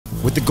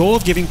With the goal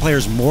of giving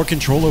players more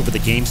control over the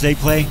games they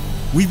play,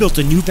 we built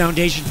a new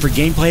foundation for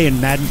gameplay in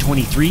Madden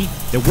 23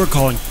 that we're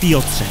calling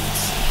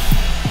FieldSENSE.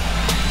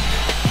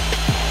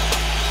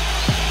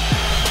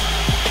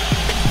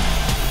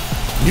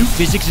 New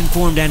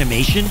physics-informed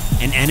animation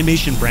and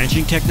animation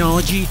branching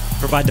technology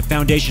provide the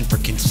foundation for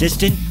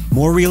consistent,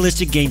 more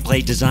realistic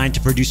gameplay designed to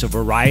produce a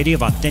variety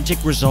of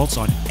authentic results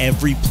on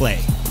every play.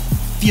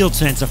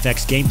 FieldSENSE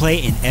affects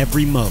gameplay in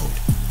every mode.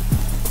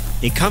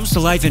 It comes to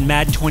life in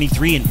Madden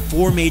 23 in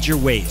 4 major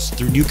ways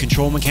through new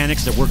control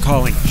mechanics that we're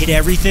calling Hit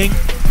Everything,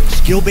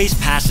 Skill-Based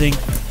Passing,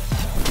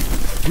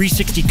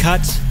 360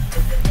 Cuts,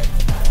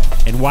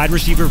 and Wide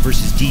Receiver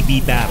versus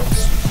DB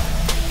Battles.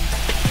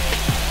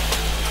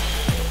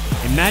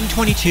 In Madden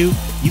 22,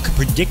 you can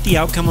predict the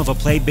outcome of a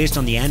play based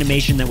on the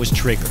animation that was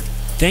triggered.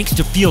 Thanks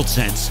to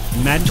FieldSENSE,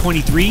 in Madden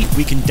 23,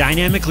 we can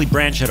dynamically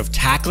branch out of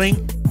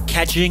tackling,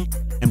 catching,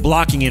 and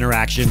blocking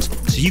interactions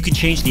so you can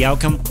change the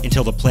outcome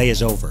until the play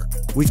is over.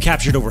 We've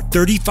captured over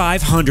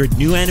 3,500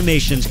 new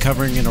animations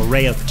covering an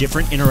array of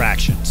different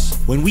interactions.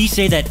 When we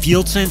say that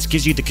FieldSENSE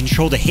gives you the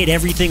control to hit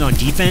everything on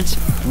defense,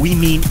 we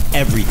mean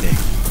everything.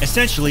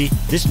 Essentially,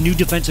 this new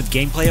defensive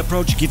gameplay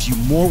approach gives you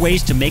more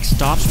ways to make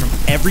stops from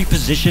every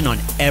position on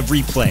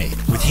every play.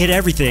 With Hit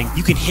Everything,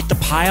 you can hit the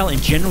pile and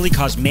generally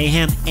cause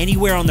mayhem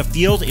anywhere on the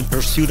field in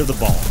pursuit of the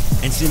ball.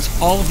 And since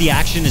all of the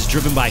action is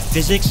driven by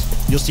physics,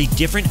 you'll see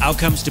different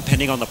outcomes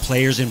depending on the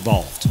players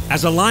involved.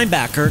 As a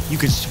linebacker, you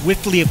can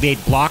swiftly evade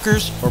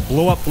blockers or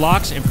blow up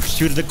blocks in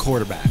pursuit of the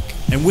quarterback.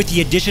 And with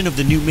the addition of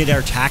the new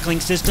mid-air tackling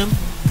system,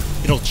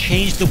 it'll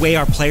change the way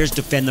our players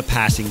defend the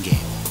passing game.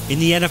 In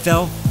the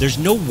NFL, there's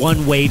no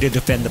one way to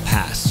defend the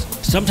pass.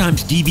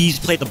 Sometimes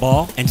DBs play the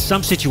ball, and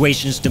some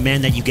situations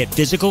demand that you get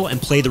physical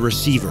and play the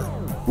receiver.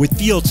 With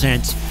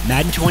FieldSENSE,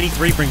 Madden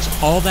 23 brings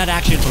all that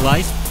action to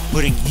life,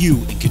 putting you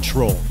in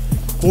control.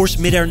 Force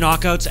mid-air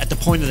knockouts at the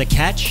point of the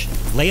catch,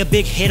 lay a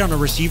big hit on a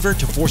receiver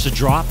to force a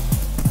drop,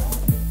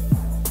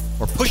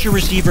 or push a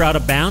receiver out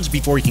of bounds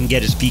before he can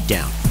get his feet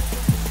down.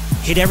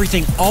 Hit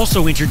Everything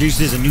also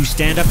introduces a new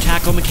stand-up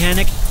tackle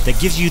mechanic that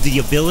gives you the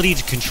ability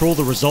to control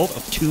the result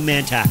of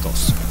 2-man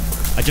tackles.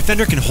 A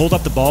defender can hold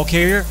up the ball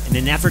carrier in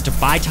an effort to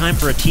buy time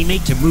for a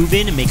teammate to move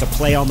in and make a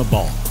play on the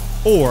ball.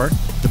 Or,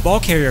 the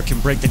ball carrier can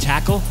break the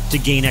tackle to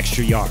gain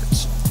extra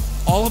yards.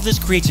 All of this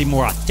creates a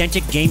more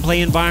authentic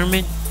gameplay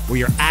environment where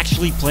you're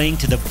actually playing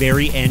to the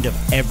very end of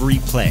every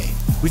play.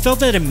 We felt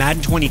that in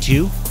Madden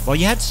 22, while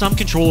you had some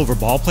control over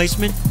ball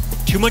placement,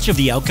 too much of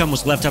the outcome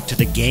was left up to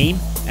the game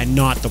and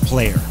not the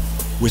player.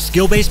 With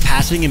skill-based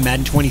passing in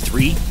Madden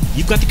 23,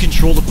 you've got the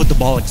control to put the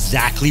ball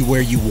exactly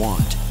where you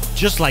want,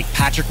 just like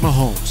Patrick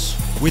Mahomes.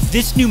 With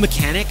this new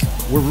mechanic,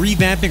 we're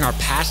revamping our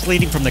pass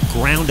leading from the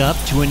ground up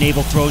to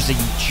enable throws that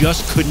you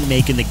just couldn't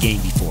make in the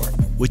game before.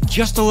 With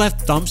just a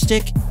left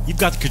thumbstick, you've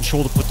got the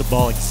control to put the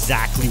ball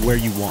exactly where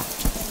you want.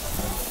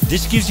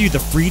 This gives you the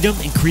freedom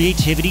and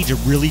creativity to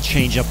really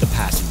change up the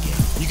passing game.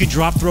 You can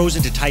drop throws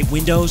into tight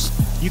windows,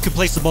 you can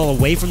place the ball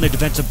away from the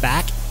defensive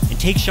back, and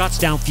take shots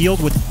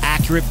downfield with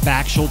accurate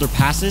back shoulder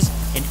passes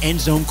and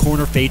end zone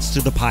corner fades to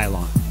the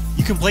pylon.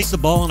 You can place the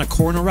ball on a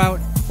corner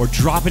route or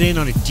drop it in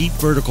on a deep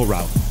vertical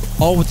route,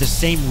 all with the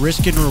same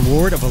risk and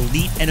reward of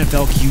elite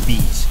NFL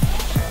QBs.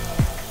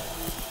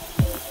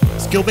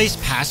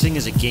 Skill-based passing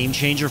is a game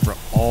changer for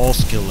all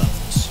skill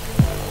levels.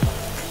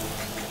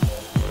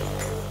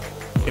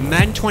 In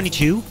Madden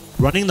 22,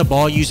 running the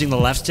ball using the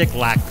left stick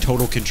lacked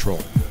total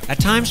control. At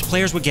times,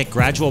 players would get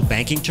gradual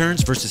banking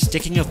turns versus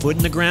sticking a foot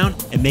in the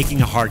ground and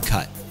making a hard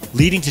cut,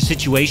 leading to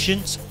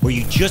situations where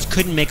you just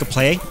couldn't make a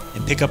play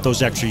and pick up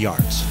those extra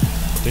yards.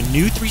 The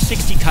new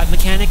 360 cut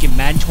mechanic in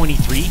Madden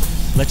 23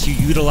 lets you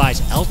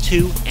utilize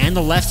L2 and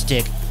the left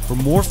stick for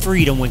more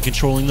freedom when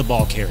controlling the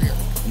ball carrier.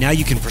 Now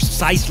you can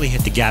precisely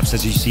hit the gaps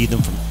as you see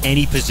them from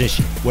any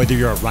position, whether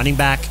you're a running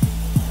back,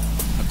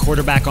 a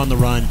quarterback on the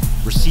run,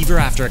 receiver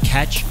after a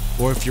catch,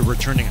 or if you're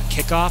returning a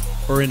kickoff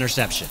or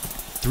interception.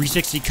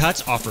 360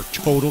 cuts offer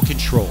total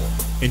control.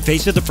 In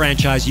Face of the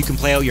Franchise, you can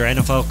play out your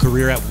NFL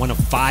career at one of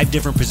 5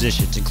 different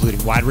positions,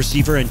 including wide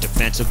receiver and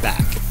defensive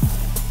back.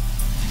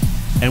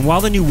 And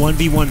while the new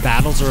 1v1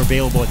 battles are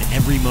available in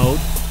every mode,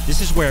 this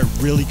is where it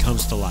really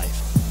comes to life.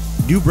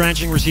 New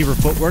branching receiver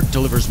footwork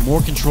delivers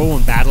more control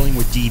when battling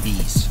with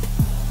DBs.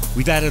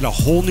 We've added a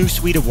whole new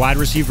suite of wide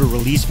receiver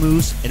release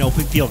moves and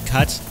open field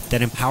cuts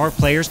that empower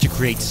players to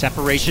create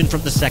separation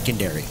from the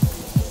secondary.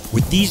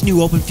 With these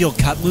new open field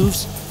cut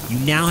moves, you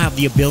now have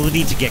the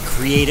ability to get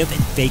creative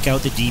and fake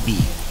out the DB.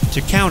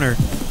 To counter,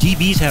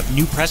 DBs have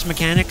new press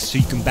mechanics so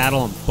you can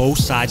battle on both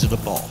sides of the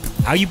ball.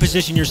 How you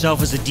position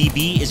yourself as a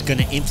DB is going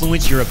to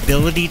influence your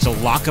ability to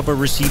lock up a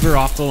receiver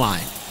off the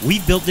line.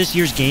 We've built this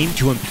year's game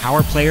to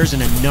empower players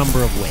in a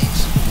number of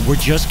ways. And we're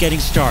just getting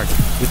started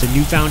with a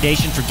new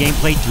foundation for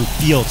gameplay through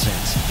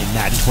FieldSENSE in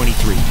Madden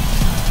 23.